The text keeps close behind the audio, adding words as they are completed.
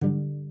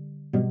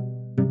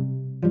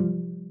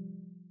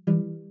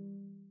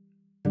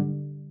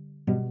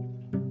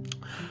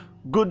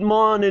Good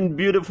morning,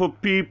 beautiful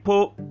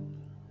people.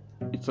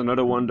 It's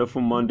another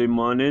wonderful Monday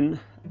morning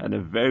and a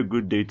very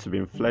good day to be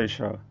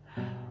influential.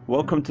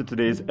 Welcome to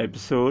today's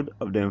episode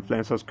of the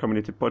Influencers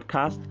Community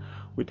Podcast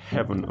with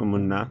Heaven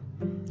Umunna,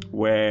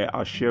 where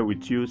I'll share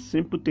with you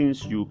simple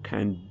things you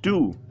can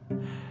do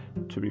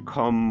to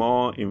become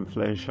more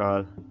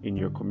influential in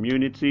your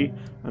community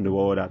and the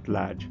world at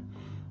large.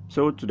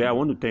 So today I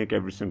want to thank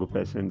every single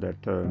person that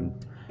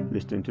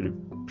listened to the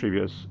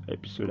previous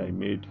episode I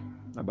made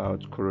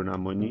about Corona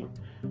money.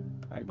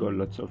 I got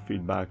lots of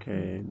feedback,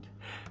 and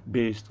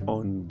based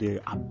on the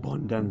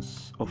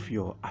abundance of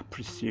your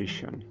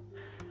appreciation,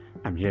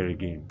 I'm here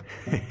again.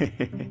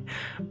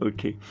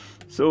 Okay,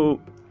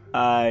 so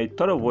I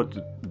thought of what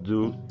to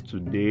do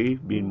today,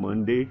 being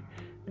Monday,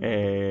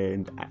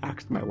 and I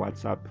asked my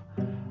WhatsApp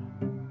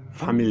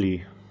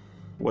family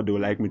what they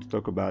would like me to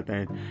talk about,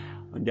 and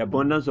on the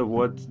abundance of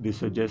what they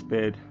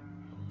suggested,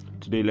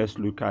 today let's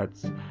look at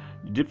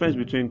the difference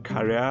between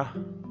career,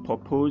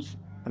 purpose,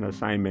 and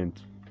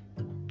assignment.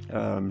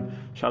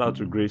 Shout out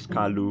to Grace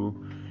Kalu,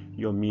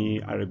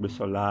 Yomi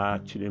Aregbesola,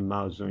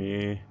 Chidema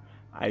Ozonye,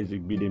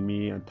 Isaac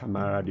Bidemi, and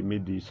Tamara. They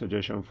made the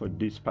suggestion for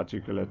this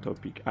particular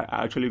topic.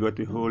 I actually got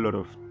a whole lot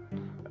of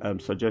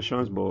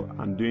suggestions, but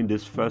I'm doing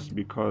this first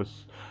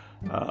because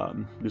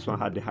this one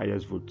had the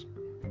highest vote.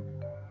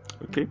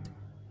 Okay,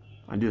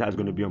 and this is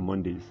going to be on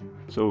Mondays.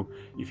 So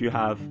if you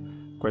have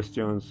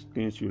questions,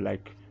 things you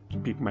like to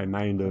pick my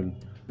mind on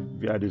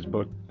via this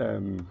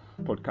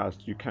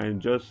podcast, you can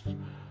just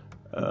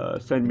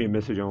send me a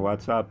message on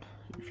WhatsApp.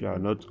 If you are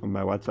not on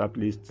my WhatsApp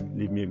list,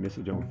 leave me a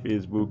message on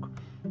Facebook,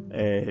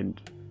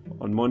 and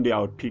on Monday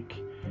I'll pick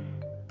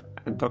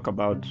and talk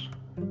about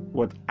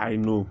what I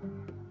know.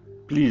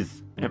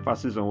 Please,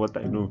 emphasis on what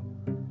I know.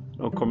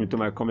 Don't come into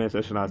my comment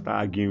section and start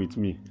arguing with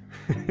me.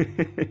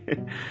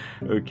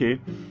 Okay,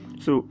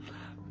 so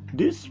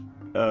this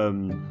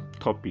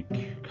topic,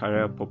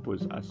 career,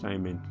 purpose,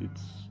 assignment,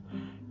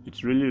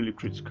 it's really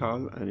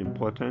critical and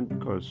important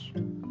because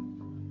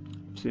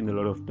I've seen a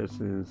lot of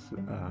persons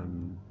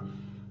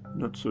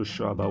not so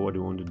sure about what they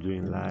want to do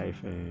in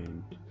life,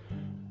 and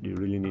they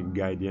really need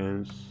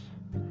guidance.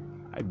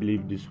 I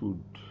believe this would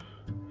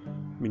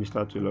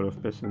minister to a lot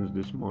of persons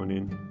this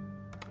morning,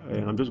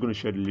 and I'm just going to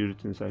share the little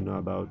things I know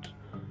about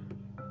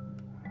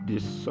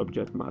this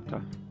subject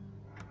matter.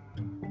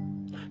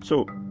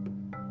 So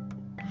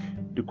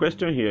the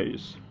question here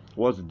is,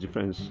 what's the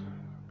difference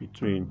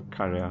between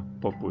career,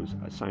 purpose,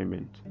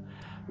 assignment?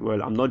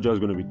 Well, I'm not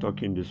just going to be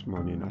talking this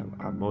morning.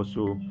 I'm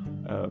also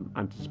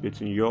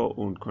anticipating your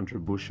own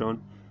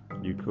contribution.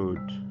 You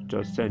could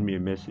just send me a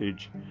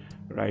message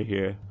right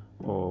here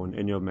or on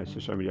any of my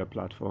social media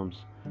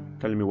platforms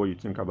telling me what you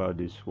think about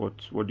this. What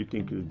do you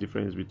think is the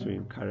difference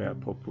between career,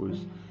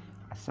 purpose,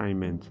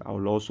 assignment? I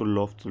would also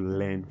love to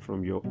learn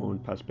from your own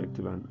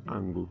perspective and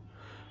angle.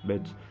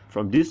 But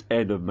from this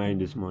head of mine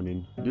this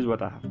morning, this is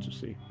what I have to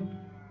say.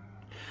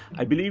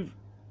 I believe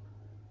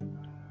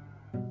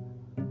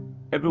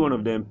every one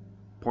of them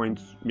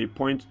may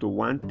point to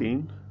one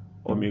thing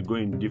or may go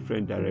in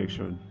different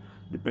direction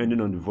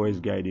depending on the voice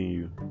guiding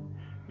you,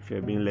 if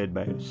you're being led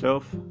by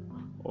yourself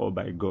or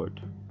by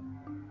God.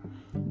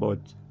 But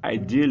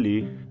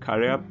ideally,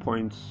 career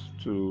points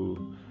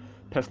to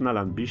personal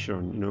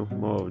ambition,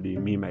 more of the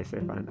me,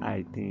 myself, and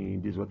I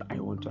thing. This is what I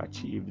want to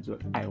achieve, this is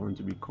what I want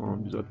to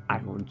become, this is what I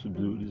want to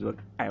do, this is what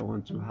I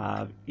want to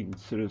have in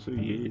serious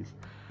years.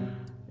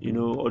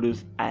 All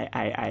those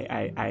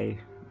I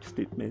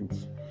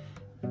statements.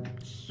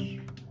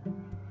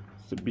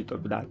 It's a bit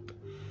of that.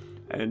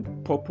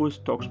 And purpose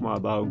talks more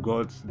about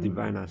God's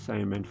divine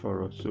assignment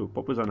for us. So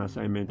purpose and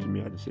assignment to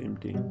me are the same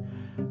thing.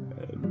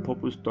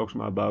 Purpose talks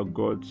more about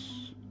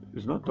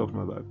it's not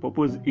talking about,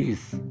 purpose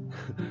is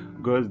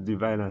God's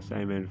divine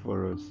assignment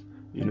for us.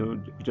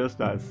 Just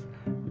as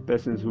the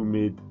persons who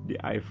made the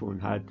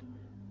iPhone had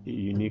a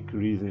unique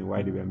reason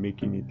why they were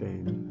making it,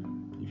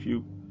 and if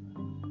you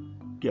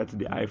get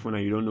the iPhone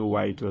and you don't know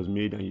why it was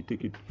made, and you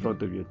take it in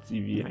front of your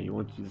TV and you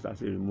want to use it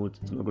as a remote,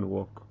 it's not going to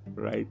work,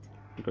 right?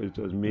 Because it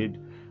was made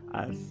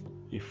as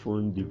a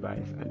phone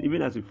device. And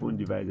even as a phone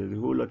device, there's a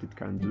whole lot it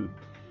can do,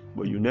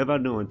 but you never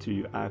know until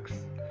you ask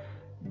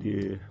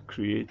the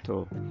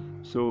creator.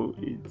 So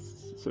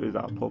it's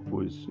our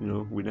purpose.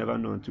 We never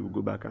know until we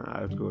go back and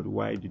ask God,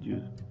 why did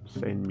you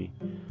send me?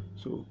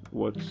 So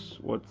what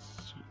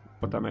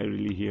am I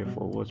really here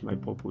for? What's my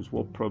purpose?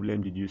 What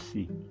problem did you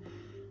see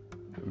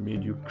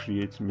made you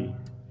create me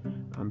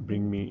and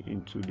bring me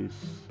into this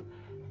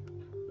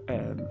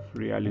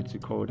reality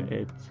called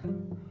Earth?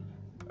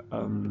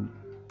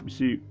 You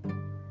see,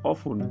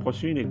 often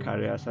pursuing a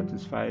career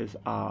satisfies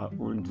our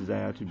own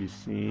desire to be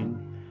seen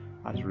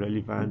as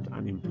relevant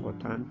and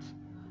important.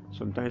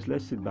 Sometimes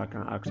let's sit back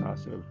and ask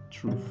ourselves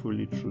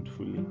truthfully,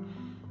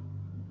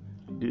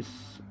 this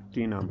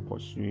thing I'm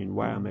pursuing,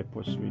 why am I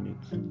pursuing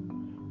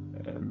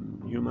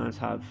it? Humans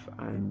have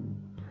an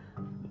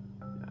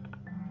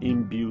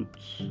inbuilt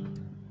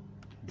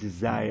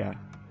desire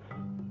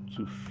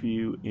to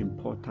feel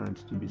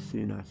important, to be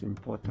seen as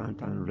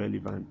important and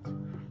relevant.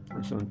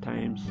 And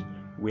sometimes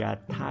we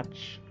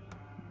attach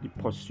the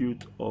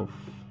pursuit of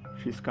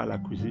physical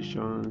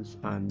acquisitions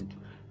and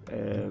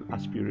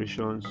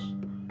aspirations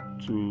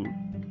to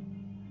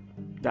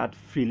that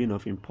feeling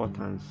of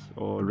importance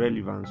or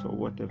relevance or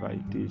whatever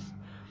it is.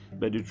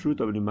 But the truth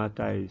of the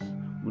matter is,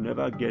 we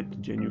never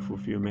get genuine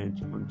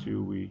fulfillment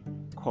until we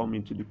come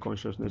into the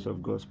consciousness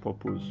of God's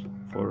purpose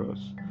for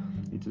us.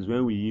 It is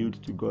when we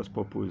yield to God's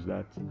purpose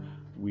that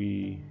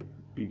we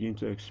begin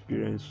to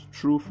experience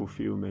true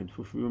fulfillment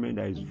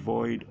that is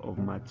void of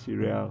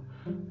material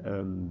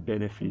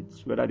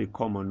benefits. Whether they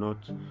come or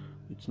not,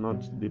 it's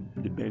not the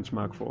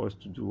benchmark for us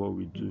to do what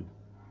we do.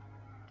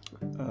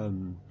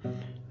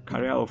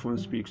 Career often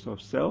speaks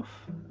of self,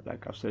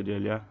 like I've said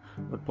earlier,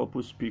 but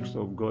purpose speaks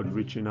of God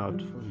reaching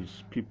out for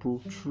His people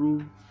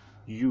through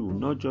you,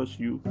 not just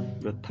you,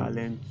 your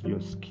talent,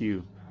 your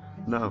skill.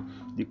 Now,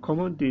 the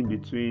common thing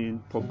between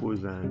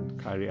purpose and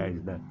career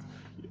is that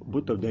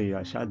both of them, you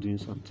are doing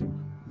something.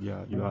 You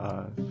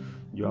are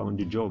on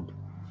the job.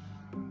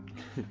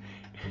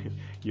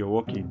 You're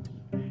working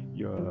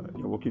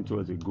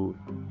towards a goal.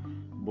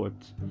 But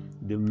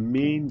the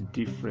main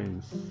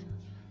difference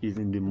is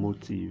in the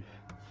motive,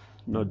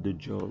 not the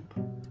job.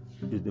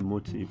 It's the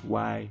motive.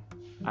 Why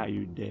are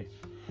you there?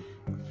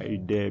 Are you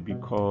there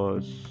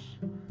because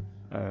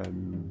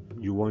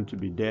you want to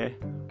be there?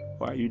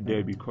 Or are you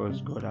there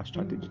because God has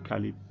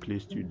strategically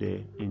placed you there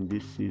in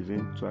this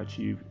season to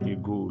achieve a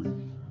goal?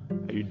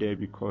 Are you there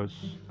because,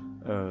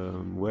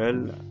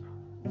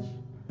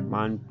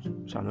 man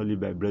shall not live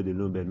by bread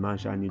alone, but man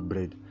shall need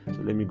bread, so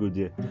let me go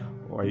there?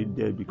 Or are you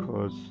there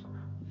because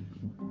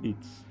it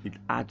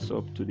adds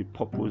up to the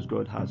purpose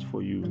God has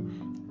for you?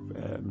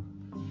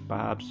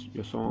 Perhaps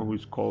you're someone who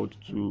is called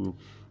to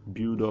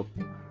build up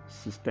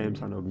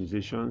systems and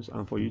organizations,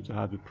 and for you to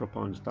have a proper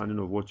understanding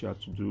of what you have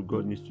to do,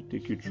 God needs to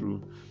take you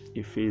through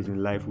a phase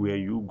in life where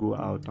you go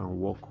out and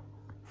work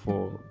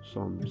for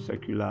some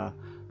secular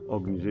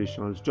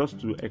organizations just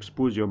to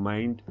expose your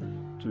mind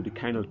to the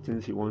kind of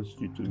things He wants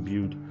you to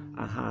build.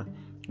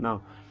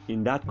 Now,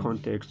 in that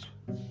context,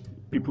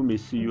 people may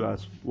see you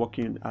as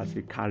working as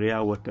a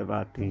career,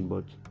 whatever thing,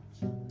 but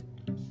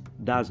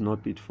that's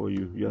not it for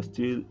you. You are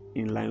still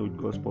in line with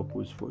God's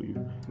purpose for you,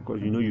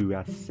 because you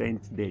were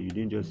sent there. You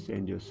didn't just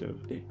send yourself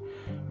there.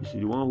 You see,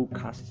 the one who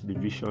casts the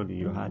vision in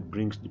your heart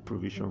brings the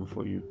provision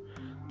for you.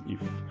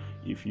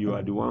 If you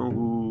are the one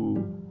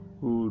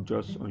who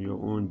just on your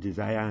own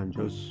desire and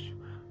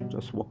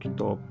just walk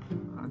it up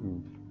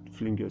and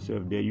fling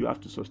yourself there, you have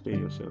to sustain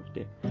yourself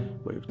there.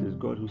 But if there's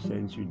God who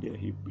sends you there,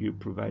 He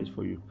provides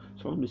for you.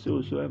 Someone may say,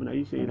 "Oh, so Evan, are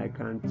you saying I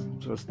can't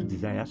just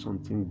desire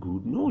something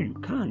good?" No, you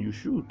can, you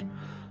should.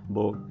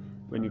 But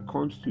when it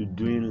comes to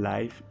doing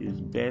life, it's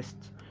best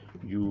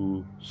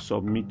you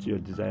submit your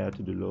desire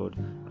to the Lord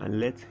and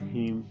let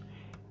Him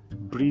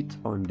breathe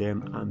on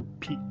them and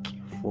pick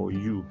for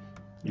you.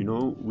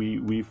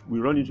 We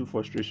run into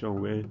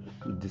frustration where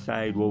we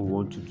decide what we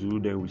want to do,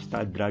 then we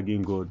start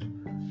dragging God.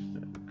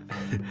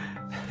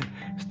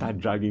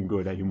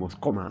 That He must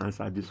come and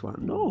answer this one.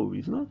 No,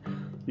 He's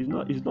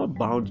not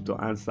bound to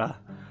answer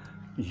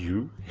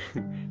you.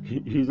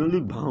 He's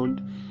only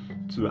bound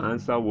to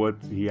answer what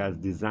He has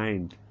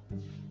designed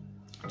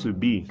to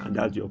be, and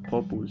that's your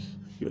purpose,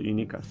 your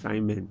unique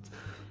assignment.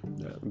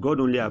 God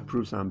only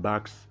approves and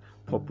backs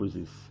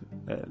purposes.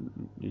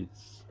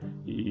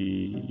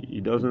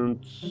 He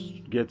doesn't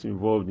get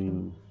involved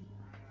in.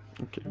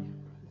 Okay,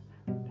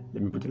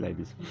 let me put it like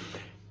this.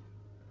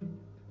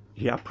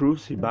 He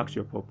approves, He backs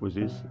your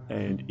purposes,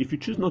 and if you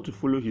choose not to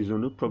follow His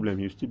own, no problem,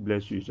 He'll still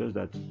bless you. It's just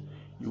that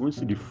you won't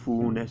see the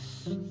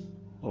fullness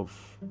of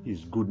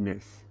His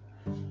goodness,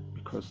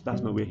 because that's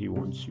not where He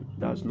wants you.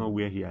 That's not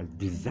where He has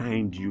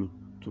designed you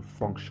to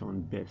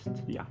function best.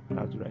 Yeah,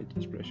 that's the right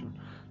expression.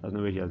 That's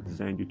not where He has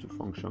designed you to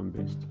function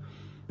best.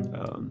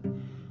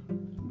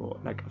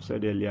 But like I've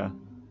said earlier,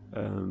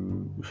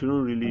 we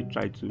shouldn't really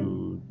try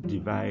to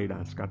divide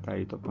and scatter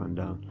it up and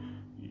down.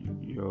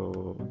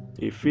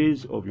 A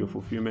phase of your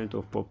fulfillment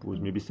of purpose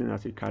may be seen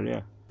as a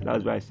career.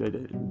 That's why I said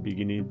at the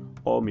beginning,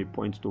 all may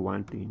point to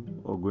one thing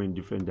or go in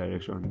different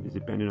directions. It's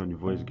depending on the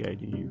voice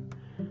guiding you.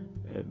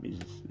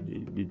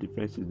 The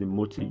difference is the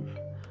motive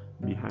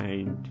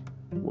behind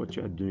what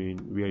you are doing,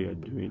 where you are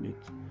doing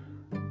it.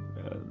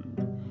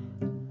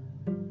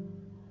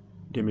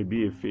 There may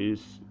be a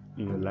phase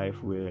in your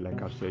life where,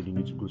 like I've said, you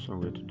need to go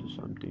somewhere to do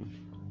something.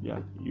 Yeah,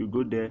 you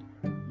go there.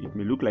 It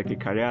may look like a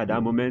career at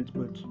that moment,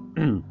 but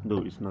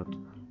no, it's not.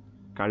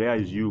 Career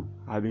is you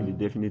having the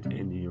definite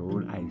end in your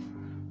own eyes.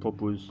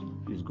 Purpose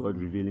is God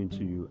revealing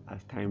to you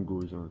as time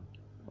goes on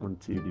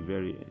until the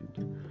very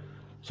end.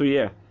 So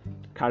yeah,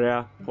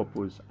 career,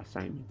 purpose,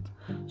 assignment.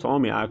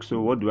 Someone may ask,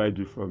 so what do I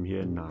do from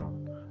here now?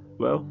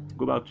 Well,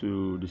 go back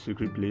to the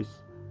secret place.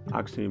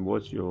 Ask Him,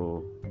 what's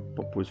your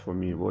purpose for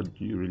me? What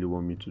do you really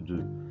want me to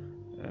do?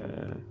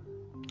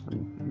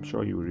 I'm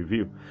sure He will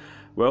reveal.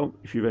 Well,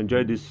 if you've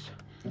enjoyed this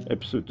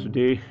episode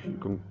today, you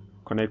can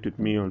connect with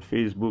me on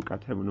Facebook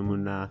at Heaven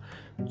Umuna,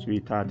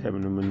 Twitter at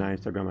Heaven Umuna,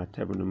 Instagram at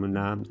Heaven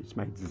Umuna. It's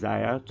my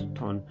desire to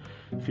turn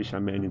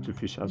fishermen into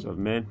fishers of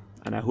men,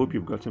 and I hope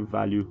you've gotten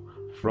value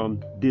from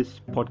this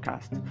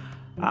podcast.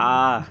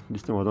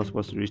 This thing was not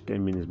supposed to reach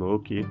 10 minutes, but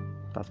okay,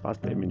 that's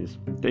past 10 minutes.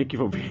 Thank you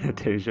for paying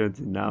attention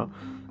to now.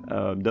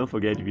 Don't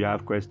forget, if you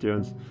have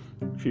questions,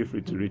 feel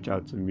free to reach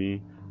out to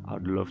me.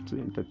 I'd love to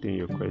entertain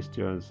your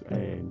questions,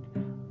 and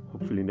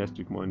hopefully next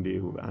week Monday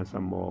we'll answer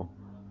more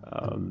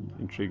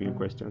intriguing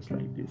questions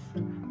like this.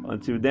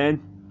 Until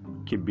then,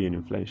 keep being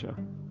influential.